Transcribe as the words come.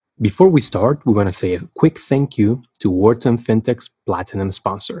Before we start, we want to say a quick thank you to Wharton FinTech's Platinum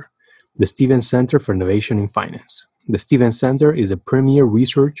sponsor, the Stevens Center for Innovation in Finance. The Stevens Center is a premier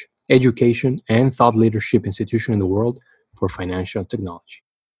research, education, and thought leadership institution in the world for financial technology.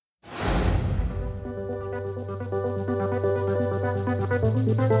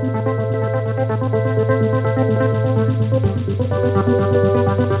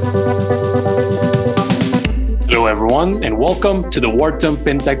 Hello, everyone, and welcome to the Wharton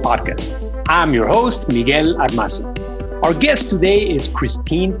FinTech Podcast. I'm your host, Miguel Armaza. Our guest today is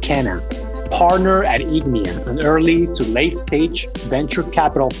Christine Kenna, partner at Ignia, an early to late stage venture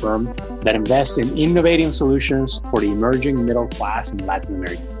capital firm that invests in innovative solutions for the emerging middle class in Latin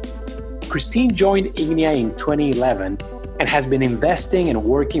America. Christine joined Ignia in 2011 and has been investing and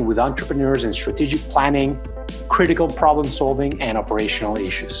working with entrepreneurs in strategic planning, critical problem solving, and operational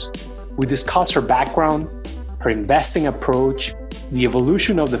issues. We discuss her background, her investing approach, the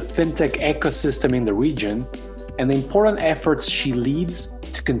evolution of the fintech ecosystem in the region, and the important efforts she leads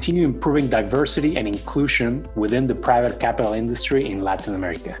to continue improving diversity and inclusion within the private capital industry in Latin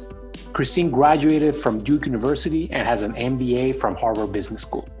America. Christine graduated from Duke University and has an MBA from Harvard Business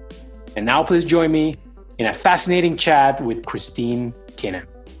School. And now please join me in a fascinating chat with Christine Kenna.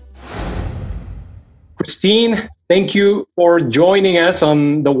 Christine, thank you for joining us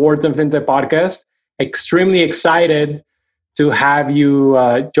on the Wharton FinTech Podcast. Extremely excited to have you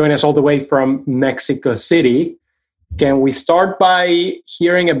join us all the way from Mexico City. Can we start by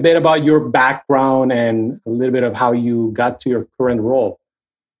hearing a bit about your background and a little bit of how you got to your current role?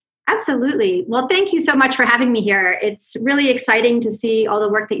 Absolutely. Well, thank you so much for having me here. It's really exciting to see all the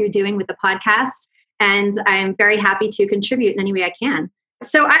work that you're doing with the podcast, and I'm very happy to contribute in any way I can.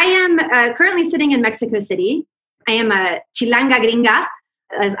 So I am currently sitting in Mexico City. I am a Chilanga Gringa,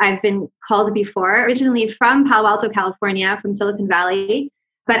 as I've been called before, originally from Palo Alto, California, from Silicon Valley.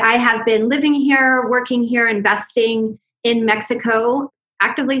 But I have been living here, working here, investing in Mexico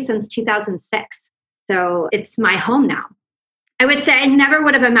actively since 2006. So it's my home now. I would say I never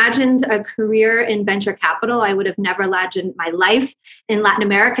would have imagined a career in venture capital. I would have never imagined my life in Latin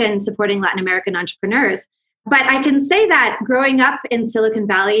America and supporting Latin American entrepreneurs. But I can say that growing up in Silicon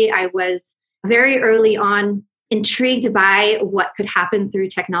Valley, I was very early on intrigued by what could happen through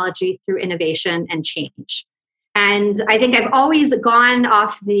technology, through innovation and change. And I think I've always gone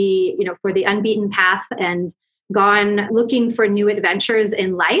off for the unbeaten path and gone looking for new adventures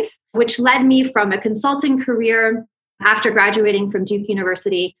in life, which led me from a consulting career after graduating from Duke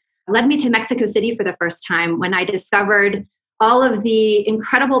University, led me to Mexico City for the first time when I discovered all of the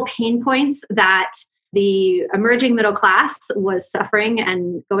incredible pain points that the emerging middle class was suffering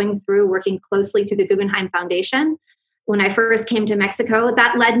and going through, working closely through the Guggenheim Foundation. When I first came to Mexico,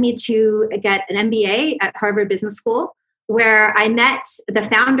 that led me to get an MBA at Harvard Business School, where I met the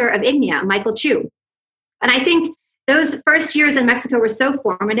founder of Ignia, Michael Chu. And I think those first years in Mexico were so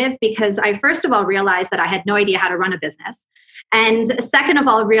formative because I first of all realized that I had no idea how to run a business. And second of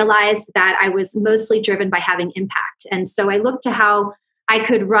all, realized that I was mostly driven by having impact. And so I looked to how I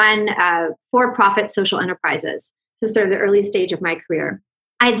could run for-profit social enterprises to sort of the early stage of my career.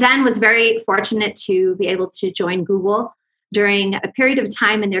 I then was very fortunate to be able to join Google during a period of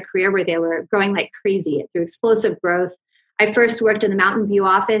time in their career where they were growing like crazy through explosive growth. I first worked in the Mountain View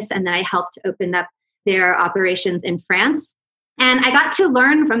office, and then I helped open up their operations in France. And I got to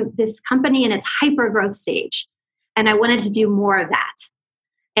learn from this company in its hyper growth stage. And I wanted to do more of that.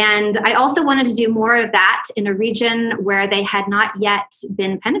 And I also wanted to do more of that in a region where they had not yet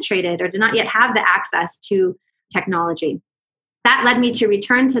been penetrated or did not yet have the access to technology. That led me to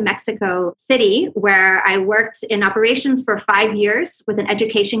return to Mexico City, where I worked in operations for 5 years with an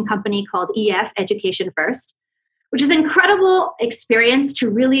education company called EF, Education First, which is an incredible experience to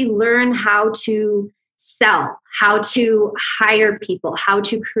really learn how to sell, how to hire people, how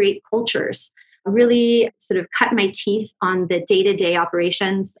to create cultures. Really sort of cut my teeth on the day-to-day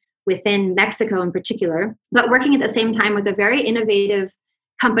operations within Mexico in particular, but working at the same time with a very innovative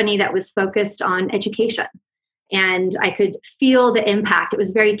company that was focused on education. And I could feel the impact. It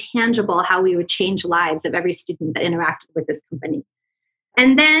was very tangible how we would change lives of every student that interacted with this company.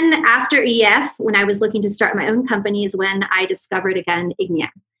 And then after EF, when I was looking to start my own company, is when I discovered again Ignia.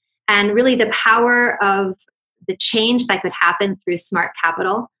 And really the power of the change that could happen through smart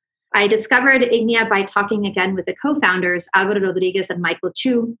capital. I discovered Ignia by talking again with the co-founders, Alvaro Rodriguez and Michael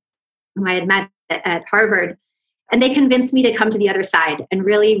Chu, whom I had met at Harvard. And they convinced me to come to the other side and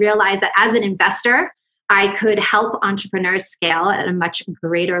really realize that as an investor, I could help entrepreneurs scale at a much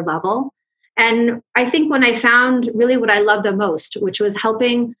greater level. And I think when I found really what I love the most, which was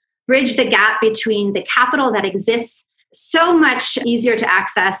helping bridge the gap between the capital that exists so much easier to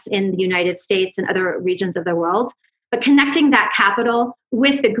access in the United States and other regions of the world. But connecting that capital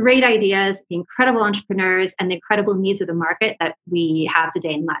with the great ideas, the incredible entrepreneurs, and the incredible needs of the market that we have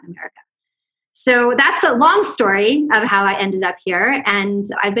today in Latin America. So that's a long story of how I ended up here. And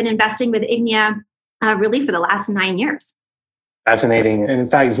I've been investing with Ignia really for the last 9 years. Fascinating. And in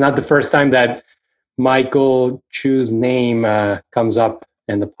fact, it's not the first time that Michael Chu's name comes up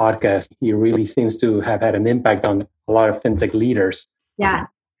in the podcast. He really seems to have had an impact on a lot of fintech leaders. Yeah.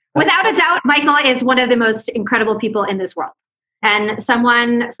 Without a doubt, Michael is one of the most incredible people in this world. And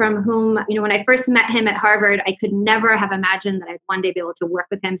someone from whom, when I first met him at Harvard, I could never have imagined that I'd one day be able to work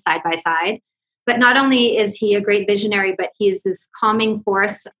with him side by side. But not only is he a great visionary, but he is this calming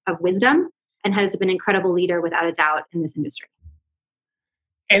force of wisdom and has been an incredible leader without a doubt in this industry.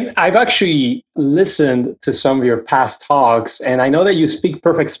 And I've actually listened to some of your past talks, and I know that you speak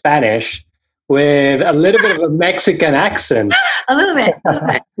perfect Spanish with a little bit of a Mexican accent. A little bit.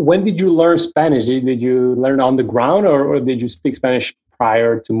 When did you learn Spanish? Did you learn on the ground or did you speak Spanish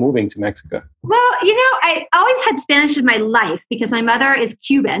prior to moving to Mexico? Well, I always had Spanish in my life because my mother is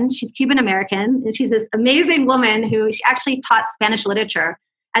Cuban. She's Cuban American, and she's this amazing woman who she actually taught Spanish literature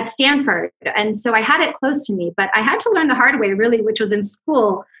at Stanford. And so I had it close to me, but I had to learn the hard way, really, which was in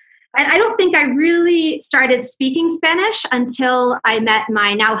school. And I don't think I really started speaking Spanish until I met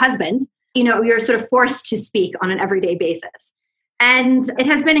my now husband. You're sort of forced to speak on an everyday basis. And it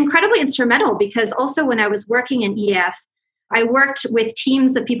has been incredibly instrumental because also when I was working in EF, I worked with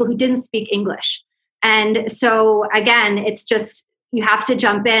teams of people who didn't speak English. And so again, it's just, you have to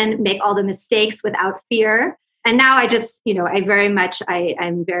jump in, make all the mistakes without fear. And now I'm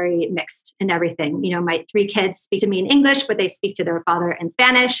very mixed in everything. My 3 kids speak to me in English, but they speak to their father in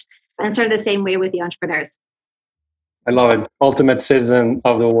Spanish, and sort of the same way with the entrepreneurs. I love it. Ultimate citizen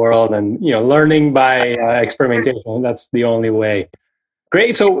of the world and, learning by experimentation. That's the only way.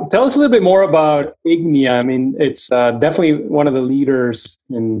 Great. So tell us a little bit more about Ignia. I mean, it's definitely one of the leaders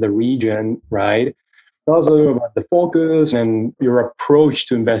in the region, right? Tell us a little bit about the focus and your approach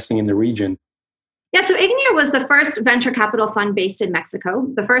to investing in the region. Yeah, so Ignia was the first venture capital fund based in Mexico.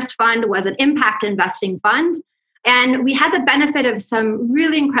 The first fund was an impact investing fund. And we had the benefit of some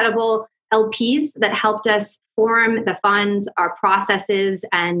really incredible LPs that helped us form the funds, our processes,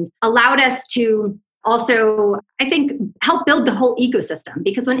 and allowed us to also, I think, help build the whole ecosystem.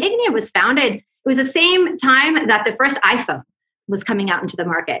 Because when Ignia was founded, it was the same time that the first iPhone was coming out into the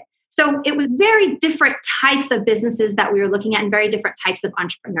market. So it was very different types of businesses that we were looking at and very different types of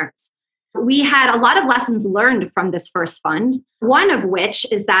entrepreneurs. We had a lot of lessons learned from this first fund, one of which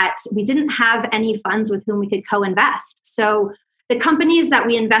is that we didn't have any funds with whom we could co-invest. So the companies that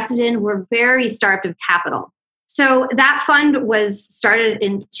we invested in were very starved of capital. So that fund was started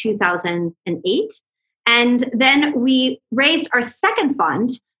in 2008. And then we raised our second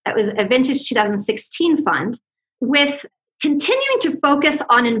fund, that was a vintage 2016 fund, with continuing to focus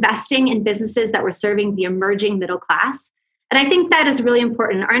on investing in businesses that were serving the emerging middle class. And I think that is really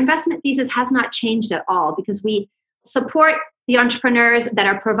important. Our investment thesis has not changed at all because we support the entrepreneurs that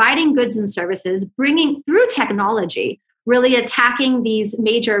are providing goods and services, bringing through technology, really attacking these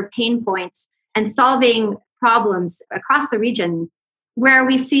major pain points and solving problems across the region where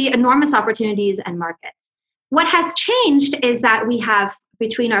we see enormous opportunities and markets. What has changed is that we have,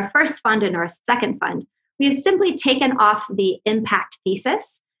 between our first fund and our second fund, we have simply taken off the impact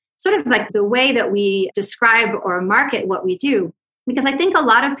thesis, sort of like the way that we describe or market what we do. Because I think a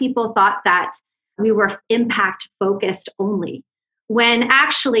lot of people thought that we were impact focused only, when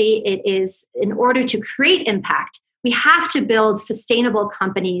actually it is, in order to create impact, we have to build sustainable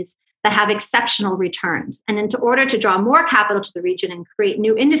companies that have exceptional returns. And in order to draw more capital to the region and create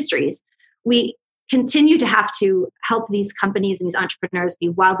new industries, we continue to have to help these companies and these entrepreneurs be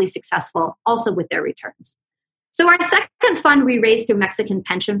wildly successful also with their returns. So our second fund we raised through Mexican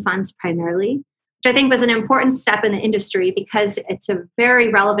pension funds primarily, which I think was an important step in the industry because it's a very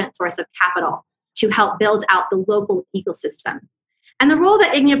relevant source of capital to help build out the local ecosystem. And the role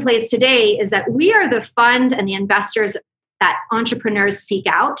that Ignia plays today is that we are the fund and the investors that entrepreneurs seek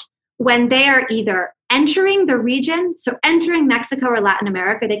out when they are either entering the region, so entering Mexico or Latin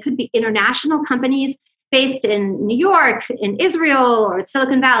America. They could be international companies based in New York, in Israel, or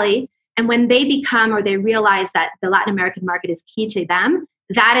Silicon Valley. And when they become or they realize that the Latin American market is key to them,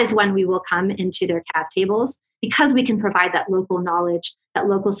 that is when we will come into their cap tables because we can provide that local knowledge, that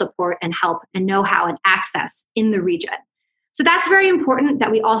local support and help and know-how and access in the region. So that's very important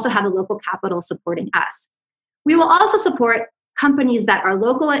that we also have the local capital supporting us. We will also support companies that are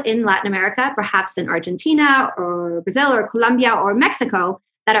local in Latin America, perhaps in Argentina or Brazil or Colombia or Mexico,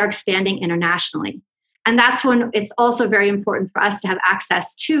 that are expanding internationally. And that's when it's also very important for us to have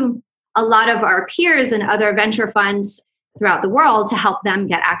access to a lot of our peers and other venture funds throughout the world to help them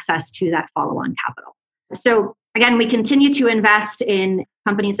get access to that follow-on capital. So again, we continue to invest in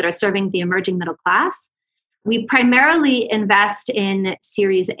companies that are serving the emerging middle class. We primarily invest in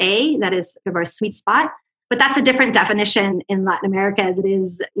Series A, that is sort of our sweet spot, but that's a different definition in Latin America as it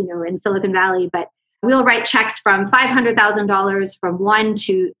is, in Silicon Valley. But we'll write checks from $500,000 from $1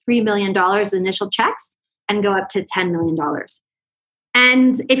 to $3 million initial checks and go up to $10 million.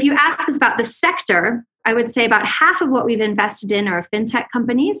 And if you ask us about the sector, I would say about half of what we've invested in are fintech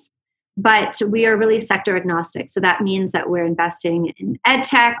companies, but we are really sector agnostic. So that means that we're investing in ed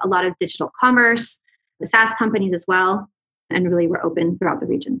tech, a lot of digital commerce, the SaaS companies as well, and really we're open throughout the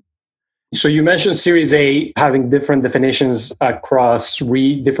region. So you mentioned Series A having different definitions across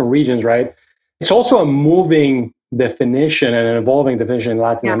different regions, right? It's also a moving definition and an evolving definition in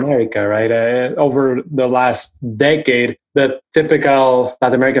Latin America, right? Over the last decade, the typical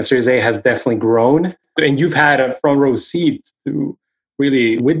Latin American Series A has definitely grown. And you've had a front row seat to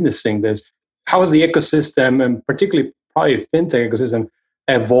really witnessing this. How has the ecosystem, and particularly probably fintech ecosystem,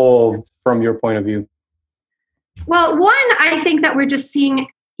 evolved from your point of view? Well, one, I think that we're just seeing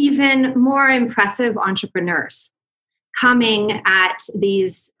even more impressive entrepreneurs coming at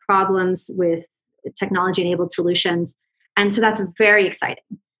these problems with technology-enabled solutions. And so that's very exciting.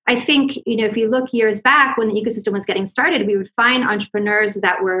 I think, if you look years back when the ecosystem was getting started, we would find entrepreneurs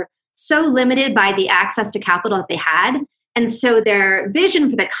that were so limited by the access to capital that they had. And so their vision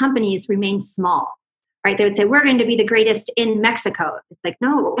for the companies remained small, right? They would say, we're going to be the greatest in Mexico. It's like,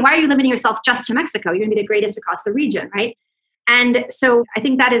 no, why are you limiting yourself just to Mexico? You're going to be the greatest across the region, right? And so I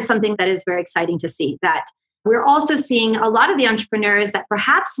think that is something that is very exciting to see, that we're also seeing a lot of the entrepreneurs that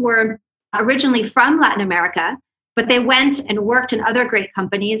perhaps were originally from Latin America, but they went and worked in other great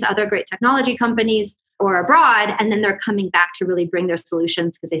companies, other great technology companies, or abroad, and then they're coming back to really bring their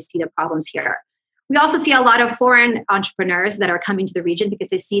solutions because they see the problems here. We also see a lot of foreign entrepreneurs that are coming to the region because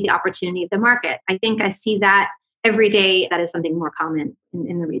they see the opportunity of the market. I think I see that every day. That is something more common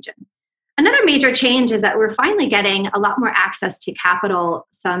in the region. Another major change is that we're finally getting a lot more access to capital,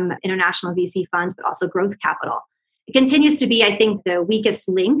 some international VC funds, but also growth capital. It continues to be, I think, the weakest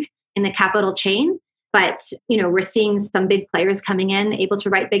link in the capital chain, but we're seeing some big players coming in able to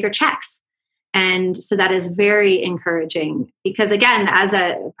write bigger checks. And so that is very encouraging because, again, as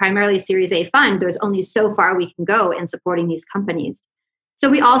a primarily Series A fund, there's only so far we can go in supporting these companies. So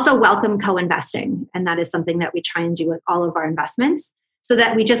we also welcome co-investing, and that is something that we try and do with all of our investments so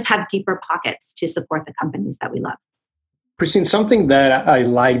that we just have deeper pockets to support the companies that we love. Christine, something that I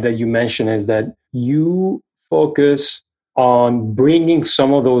like that you mentioned is that you focus on bringing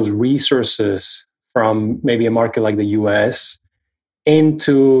some of those resources from maybe a market like the US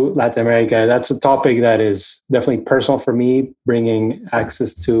into Latin America. That's a topic that is definitely personal for me, bringing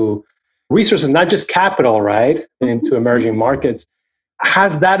access to resources, not just capital, right, into emerging markets.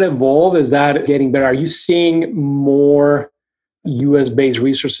 Has that evolved? Is that getting better? Are you seeing more US-based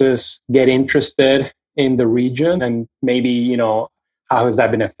resources get interested in the region? And maybe, how has that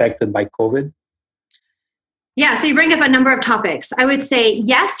been affected by COVID? Yeah, so you bring up a number of topics. I would say,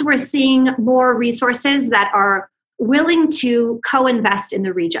 yes, we're seeing more resources that are willing to co-invest in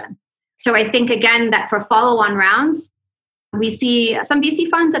the region. So I think, again, that for follow-on rounds, we see some VC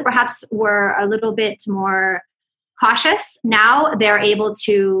funds that perhaps were a little bit more cautious. Now they're able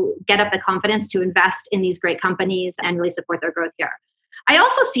to get up the confidence to invest in these great companies and really support their growth here. I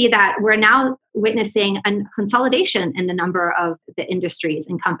also see that we're now witnessing a consolidation in the number of the industries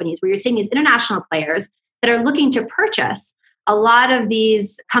and companies where you're seeing these international players that are looking to purchase a lot of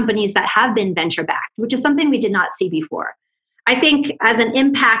these companies that have been venture-backed, which is something we did not see before. I think as an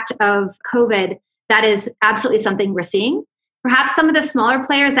impact of COVID, that is absolutely something we're seeing. Perhaps some of the smaller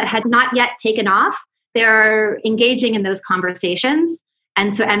players that had not yet taken off, they're engaging in those conversations.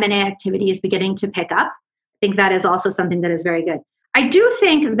 And so M&A activity is beginning to pick up. I think that is also something that is very good. I do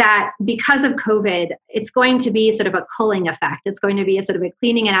think that because of COVID, it's going to be sort of a culling effect. It's going to be a sort of a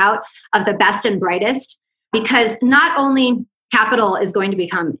cleaning it out of the best and brightest, because not only capital is going to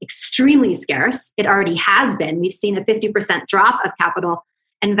become extremely scarce, it already has been. We've seen a 50% drop of capital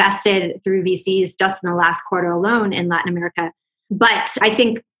invested through VCs just in the last quarter alone in Latin America. But I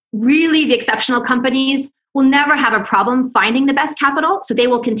think really the exceptional companies will never have a problem finding the best capital, so they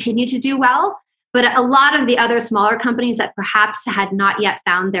will continue to do well. But a lot of the other smaller companies that perhaps had not yet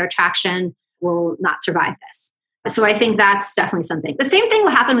found their traction will not survive this. So I think that's definitely something. The same thing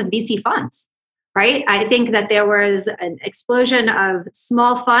will happen with VC funds, right? I think that there was an explosion of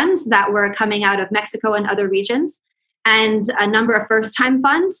small funds that were coming out of Mexico and other regions, and a number of first-time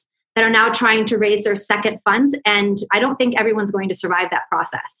funds that are now trying to raise their second funds. And I don't think everyone's going to survive that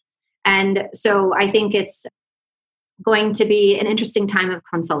process. And so I think it's going to be an interesting time of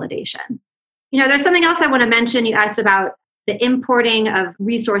consolidation. There's something else I want to mention. You asked about the importing of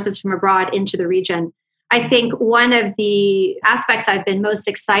resources from abroad into the region. I think one of the aspects I've been most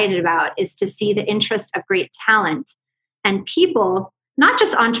excited about is to see the interest of great talent and people, not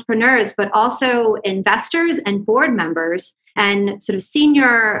just entrepreneurs, but also investors and board members and sort of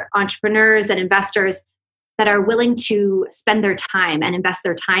senior entrepreneurs and investors that are willing to spend their time and invest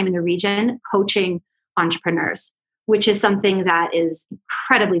their time in the region coaching entrepreneurs, which is something that is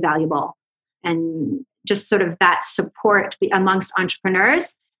incredibly valuable. And just sort of that support amongst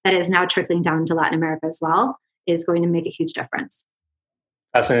entrepreneurs that is now trickling down to Latin America as well is going to make a huge difference.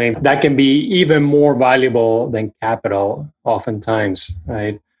 Fascinating. That can be even more valuable than capital oftentimes,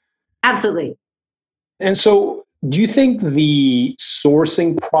 right? Absolutely. And so do you think the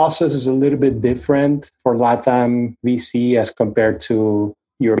sourcing process is a little bit different for LATAM VC as compared to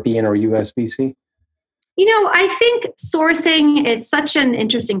European or US VC? I think sourcing, it's such an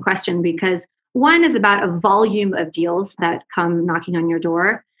interesting question because one is about a volume of deals that come knocking on your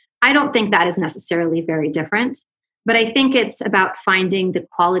door. I don't think that is necessarily very different, but I think it's about finding the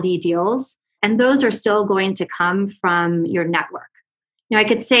quality deals, and those are still going to come from your network. I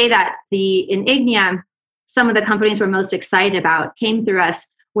could say that in Ignia, some of the companies we're most excited about came through us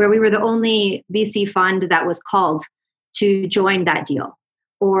where we were the only VC fund that was called to join that deal.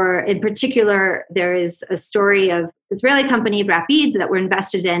 Or in particular, there is a story of Israeli company Rapid that we're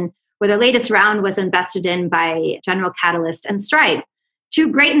invested in, where the latest round was invested in by General Catalyst and Stripe,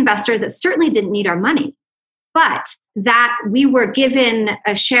 two great investors that certainly didn't need our money, but that we were given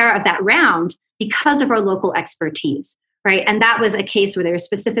a share of that round because of our local expertise, right? And that was a case where they were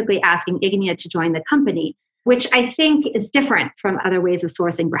specifically asking Ignia to join the company, which I think is different from other ways of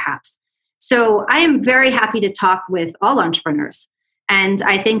sourcing, perhaps. So I am very happy to talk with all entrepreneurs. And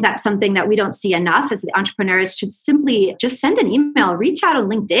I think that's something that we don't see enough is the entrepreneurs should simply just send an email, reach out on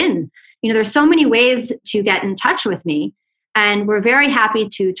LinkedIn. There's so many ways to get in touch with me. And we're very happy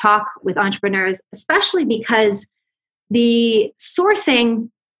to talk with entrepreneurs, especially because the sourcing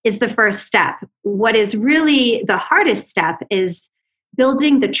is the first step. What is really the hardest step is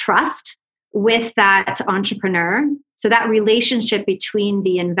building the trust with that entrepreneur. So that relationship between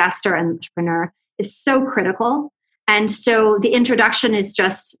the investor and entrepreneur is so critical. And so the introduction is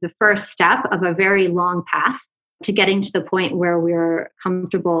just the first step of a very long path to getting to the point where we're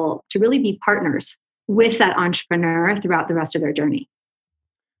comfortable to really be partners with that entrepreneur throughout the rest of their journey.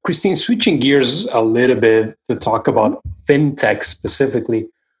 Christine, switching gears a little bit to talk about fintech specifically,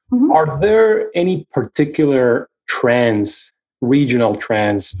 are there any particular trends, regional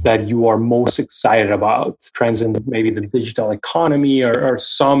trends that you are most excited about? Trends in maybe the digital economy or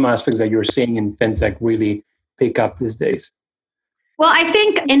some aspects that you're seeing in fintech really pick up these days? Well, I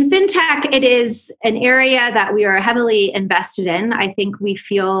think in fintech, it is an area that we are heavily invested in. I think we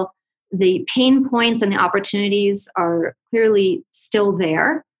feel the pain points and the opportunities are clearly still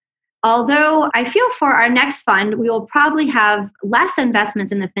there. Although I feel for our next fund, we will probably have less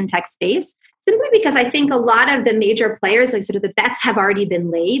investments in the fintech space, simply because I think a lot of the major players, like sort of the bets have already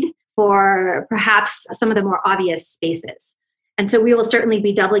been laid for perhaps some of the more obvious spaces. And so we will certainly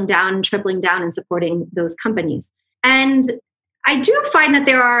be doubling down, tripling down, and supporting those companies. And I do find that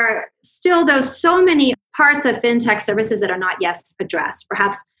there are still, though, so many parts of fintech services that are not yet addressed,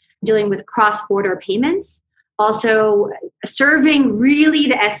 perhaps dealing with cross-border payments, also serving really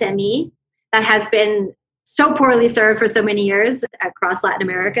the SME that has been so poorly served for so many years across Latin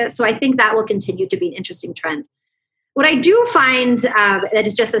America. So I think that will continue to be an interesting trend. What I do find that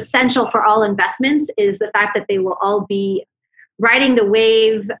is just essential for all investments is the fact that they will all be riding the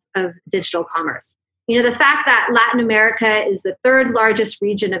wave of digital commerce. The fact that Latin America is the third largest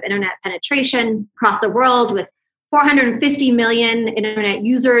region of internet penetration across the world with 450 million internet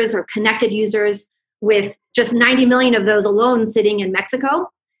users or connected users, with just 90 million of those alone sitting in Mexico.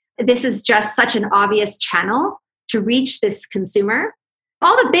 This is just such an obvious channel to reach this consumer.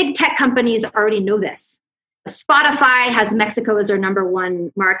 All the big tech companies already know this. Spotify has Mexico as their number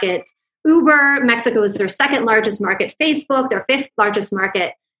one market. Uber, Mexico is their second largest market. Facebook, their fifth largest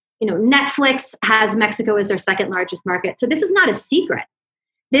market. Netflix has Mexico as their second largest market. So this is not a secret.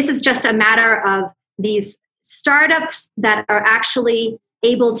 This is just a matter of these startups that are actually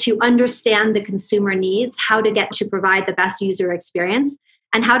able to understand the consumer needs, how to get to provide the best user experience,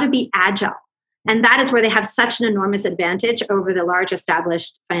 and how to be agile. And that is where they have such an enormous advantage over the large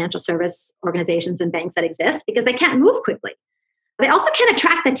established financial service organizations and banks that exist, because they can't move quickly. They also can't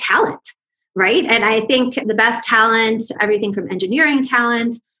attract the talent, right? And I think the best talent, everything from engineering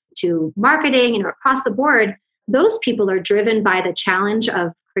talent to marketing, across the board, those people are driven by the challenge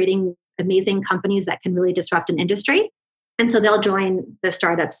of creating amazing companies that can really disrupt an industry. And so they'll join the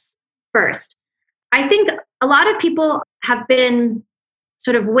startups first. I think a lot of people have been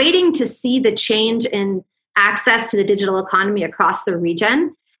sort of waiting to see the change in access to the digital economy across the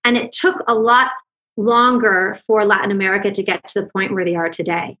region. And it took a lot longer for Latin America to get to the point where they are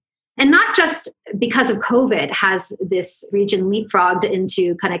today. And not just because of COVID has this region leapfrogged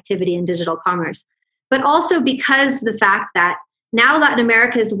into connectivity and digital commerce, but also because the fact that now Latin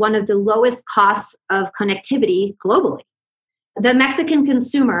America is one of the lowest costs of connectivity globally. The Mexican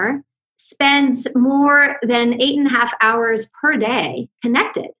consumer spends more than 8.5 hours per day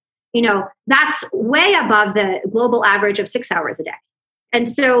connected. That's way above the global average of 6 hours a day. And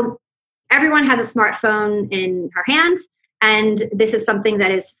so everyone has a smartphone in her hand, and this is something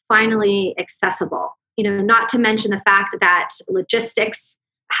that is finally accessible. Not to mention the fact that logistics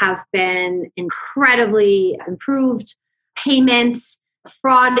have been incredibly improved, payments,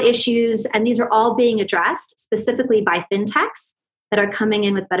 fraud issues, and these are all being addressed specifically by fintechs that are coming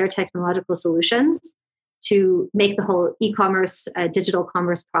in with better technological solutions to make the whole e-commerce, digital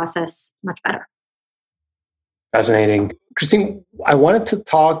commerce process much better. Fascinating. Christine, I wanted to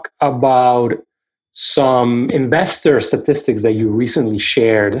talk about some investor statistics that you recently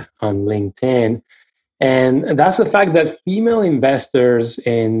shared on LinkedIn. And that's the fact that female investors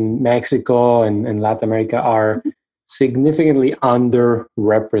in Mexico and Latin America are significantly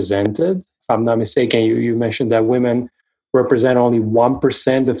underrepresented. If I'm not mistaken, you mentioned that women represent only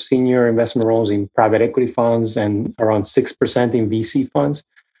 1% of senior investment roles in private equity funds and around 6% in VC funds.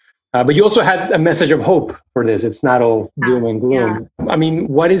 But you also had a message of hope for this. It's not all doom and gloom. Yeah. I mean,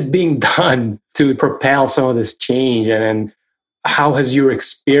 what is being done to propel some of this change? And how has your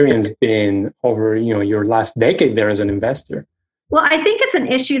experience been over, your last decade there as an investor? Well, I think it's an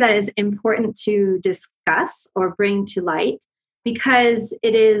issue that is important to discuss or bring to light because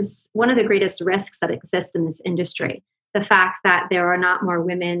it is one of the greatest risks that exist in this industry. The fact that there are not more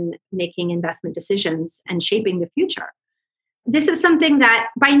women making investment decisions and shaping the future. This is something that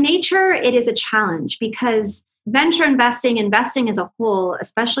by nature, it is a challenge because venture investing as a whole,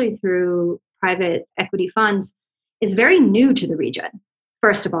 especially through private equity funds, is very new to the region,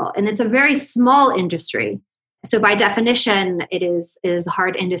 first of all. And it's a very small industry. So by definition, it is a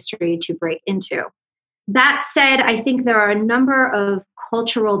hard industry to break into. That said, I think there are a number of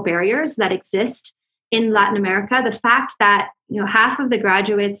cultural barriers that exist in Latin America. The fact that half of the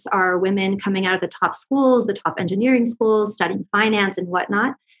graduates are women coming out of the top schools, the top engineering schools, studying finance and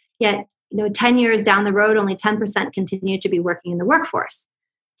whatnot. Yet, 10 years down the road, only 10% continue to be working in the workforce.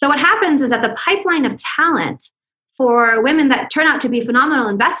 So what happens is that the pipeline of talent for women that turn out to be phenomenal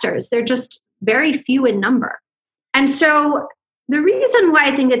investors, they're just very few in number. And so the reason why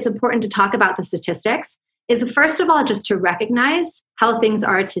I think it's important to talk about the statistics is, first of all, just to recognize how things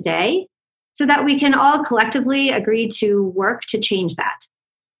are today so that we can all collectively agree to work to change that.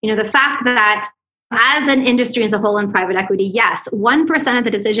 The fact that as an industry as a whole in private equity, yes, 1% of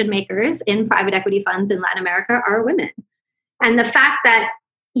the decision makers in private equity funds in Latin America are women. And the fact that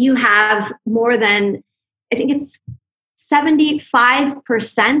you have more than, I think it's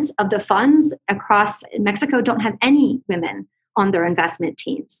 75% of the funds across Mexico don't have any women on their investment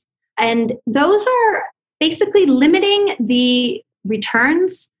teams. And those are basically limiting the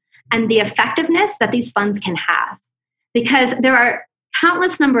returns and the effectiveness that these funds can have. Because there are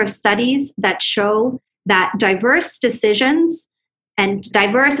countless number of studies that show that diverse decisions and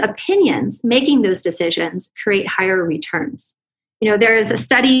diverse opinions making those decisions create higher returns. There is a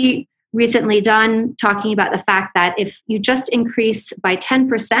study recently done talking about the fact that if you just increase by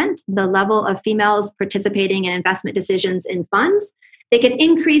 10% the level of females participating in investment decisions in funds, they can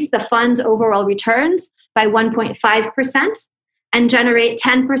increase the fund's overall returns by 1.5% and generate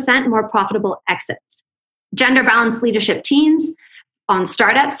 10% more profitable exits. Gender balanced leadership teams on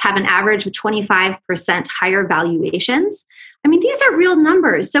startups have an average of 25% higher valuations. I mean, these are real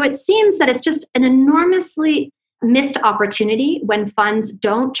numbers. So it seems that it's just an enormously missed opportunity when funds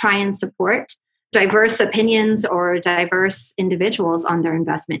don't try and support diverse opinions or diverse individuals on their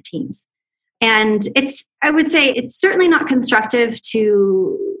investment teams. And I would say it's certainly not constructive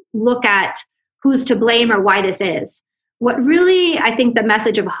to look at who's to blame or why this is. What really, I think the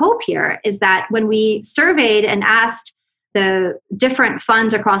message of hope here is that when we surveyed and asked the different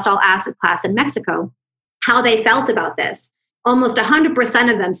funds across all asset class in Mexico how they felt about this, almost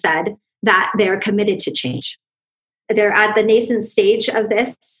 100% of them said that they're committed to change. They're at the nascent stage of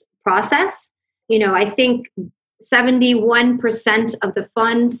this process. I think 71% of the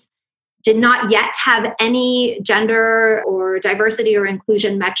funds did not yet have any gender or diversity or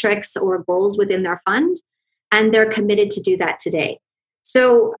inclusion metrics or goals within their fund, and they're committed to do that today.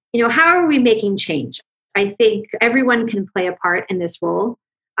 So, how are we making change? I think everyone can play a part in this role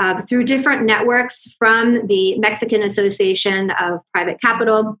through different networks from the Mexican Association of Private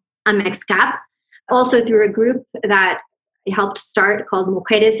Capital, MEXCAP, also through a group that helped start called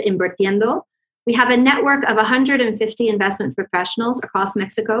Mujeres Invirtiendo. We have a network of 150 investment professionals across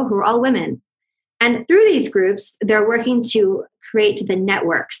Mexico who are all women. And through these groups, they're working to create the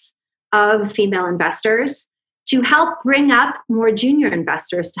networks of female investors to help bring up more junior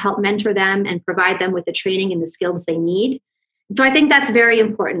investors, to help mentor them and provide them with the training and the skills they need. And so I think that's very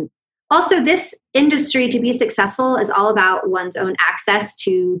important. Also, this industry, to be successful, is all about one's own access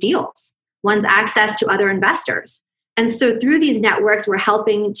to deals, one's access to other investors. And so through these networks, we're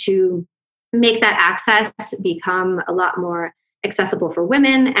helping to make that access become a lot more accessible for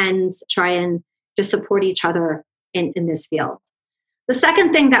women and try and just support each other in this field. The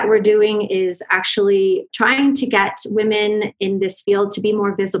second thing that we're doing is actually trying to get women in this field to be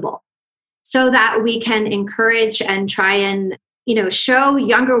more visible so that we can encourage and try and show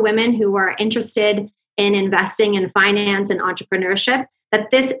younger women who are interested in investing in finance and entrepreneurship that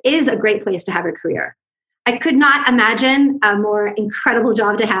this is a great place to have a career. I could not imagine a more incredible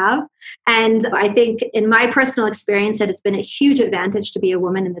job to have. And I think in my personal experience that it's been a huge advantage to be a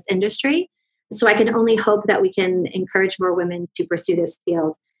woman in this industry. So I can only hope that we can encourage more women to pursue this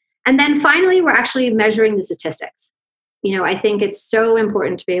field. And then finally, we're actually measuring the statistics. I think it's so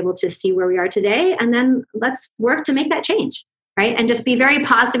important to be able to see where we are today, and then let's work to make that change, right? And just be very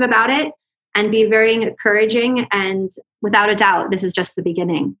positive about it and be very encouraging. And without a doubt, this is just the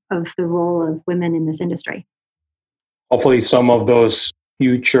beginning of the role of women in this industry. Hopefully some of those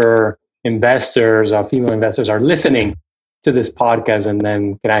future investors, female investors, are listening to this podcast and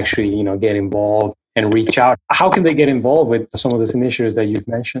then can actually, get involved and reach out. How can they get involved with some of these initiatives that you've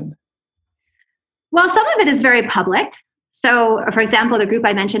mentioned? Well, some of it is very public. So, for example, the group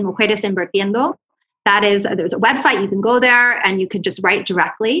I mentioned, Mujeres Invirtiendo, there's a website. You can go there and you can just write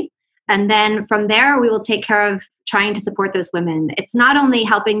directly. And then from there, we will take care of trying to support those women. It's not only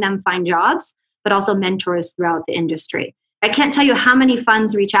helping them find jobs, but also mentors throughout the industry. I can't tell you how many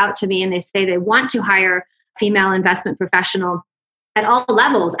funds reach out to me and they say they want to hire a female investment professional at all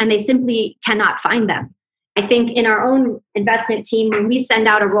levels, and they simply cannot find them. I think in our own investment team, when we send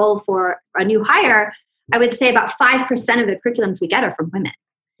out a role for a new hire, I would say about 5% of the curriculums we get are from women.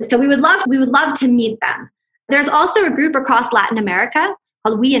 So we would love to meet them. There's also a group across Latin America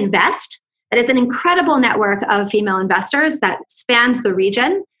called We Invest. That is an incredible network of female investors that spans the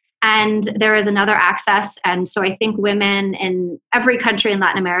region. And there is another access. And so I think women in every country in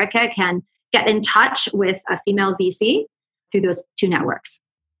Latin America can get in touch with a female VC through those two networks.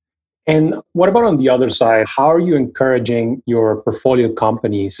 And what about on the other side? How are you encouraging your portfolio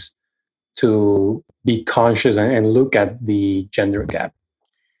companies to be conscious and look at the gender gap?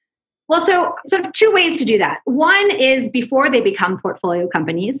 Well, so two ways to do that. One is before they become portfolio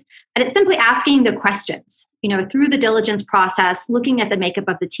companies, and it's simply asking the questions, through the diligence process, looking at the makeup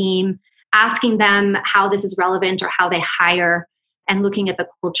of the team, asking them how this is relevant or how they hire, and looking at the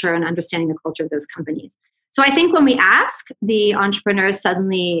culture and understanding the culture of those companies. So I think when we ask, the entrepreneurs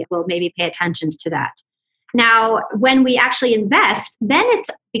suddenly will maybe pay attention to that. Now, when we actually invest, then it's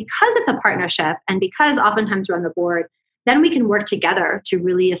because it's a partnership and because oftentimes we're on the board, then we can work together to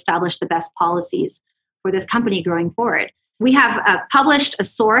really establish the best policies for this company going forward. We have published a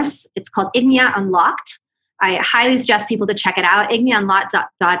source. It's called IGNIA Unlocked. I highly suggest people to check it out,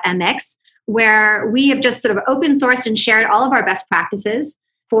 igniaunlocked.mx, where we have just sort of open sourced and shared all of our best practices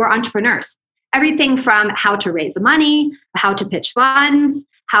for entrepreneurs. Everything from how to raise the money, how to pitch funds,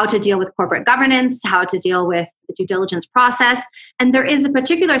 how to deal with corporate governance, how to deal with the due diligence process. And there is a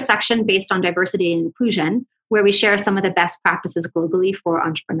particular section based on diversity and inclusion where we share some of the best practices globally for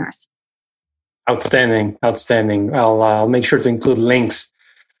entrepreneurs. Outstanding. I'll make sure to include links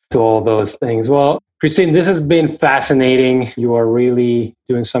to all those things. Well, Christine, this has been fascinating. You are really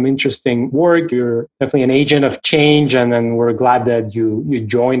doing some interesting work. You're definitely an agent of change, and then we're glad that you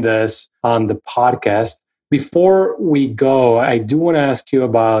joined us on the podcast. Before we go, I do want to ask you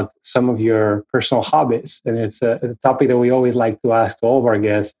about some of your personal hobbies, and it's a topic that we always like to ask to all of our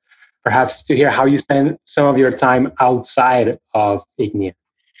guests, perhaps to hear how you spend some of your time outside of IGNIA.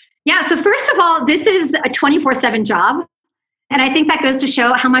 Yeah, so first of all, this is a 24/7 job. And I think that goes to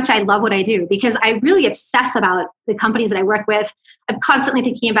show how much I love what I do, because I really obsess about the companies that I work with. I'm constantly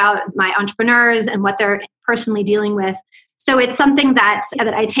thinking about my entrepreneurs and what they're personally dealing with. So it's something that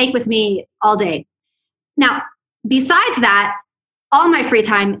I take with me all day. Now, besides that, all my free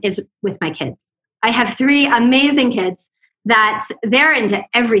time is with my kids. I have 3 amazing kids that they're into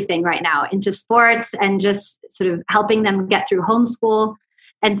everything right now, into sports and just sort of helping them get through homeschool.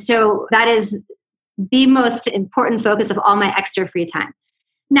 And so that is the most important focus of all my extra free time.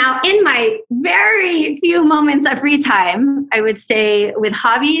 Now, in my very few moments of free time, I would say with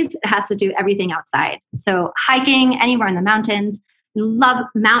hobbies, it has to do everything outside. So hiking anywhere in the mountains, love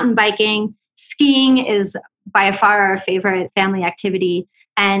mountain biking, skiing is by far our favorite family activity.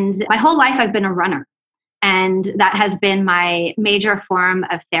 And my whole life I've been a runner. And that has been my major form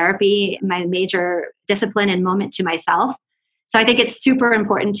of therapy, my major discipline and moment to myself. So I think it's super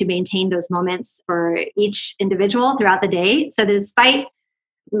important to maintain those moments for each individual throughout the day. So despite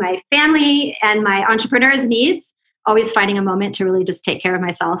my family and my entrepreneur's needs, always finding a moment to really just take care of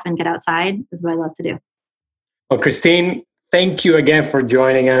myself and get outside is what I love to do. Well, Christine, thank you again for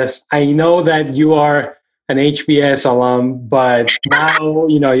joining us. I know that you are an HBS alum, but now,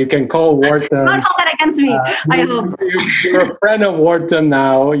 you can call Wharton. Don't hold that against me, I hope. You're a friend of Wharton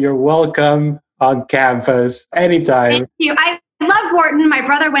now. You're welcome on campus anytime. Thank you. I love Wharton. My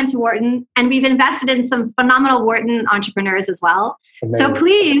brother went to Wharton, and we've invested in some phenomenal Wharton entrepreneurs as well. Amazing. So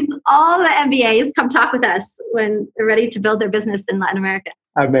please, all the MBAs, come talk with us when they're ready to build their business in Latin America.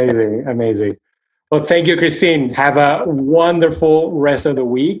 Amazing. Well, thank you, Christine. Have a wonderful rest of the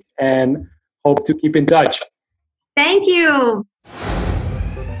week and hope to keep in touch. Thank you.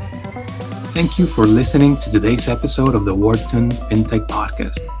 Thank you for listening to today's episode of the Wharton FinTech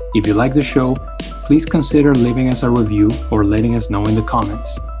Podcast. If you like the show, please consider leaving us a review or letting us know in the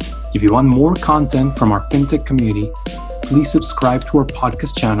comments. If you want more content from our FinTech community, please subscribe to our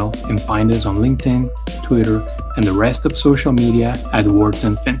podcast channel and find us on LinkedIn, Twitter, and the rest of social media at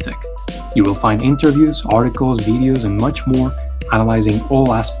Wharton FinTech. You will find interviews, articles, videos, and much more analyzing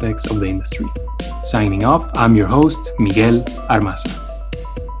all aspects of the industry. Signing off, I'm your host, Miguel Armaza.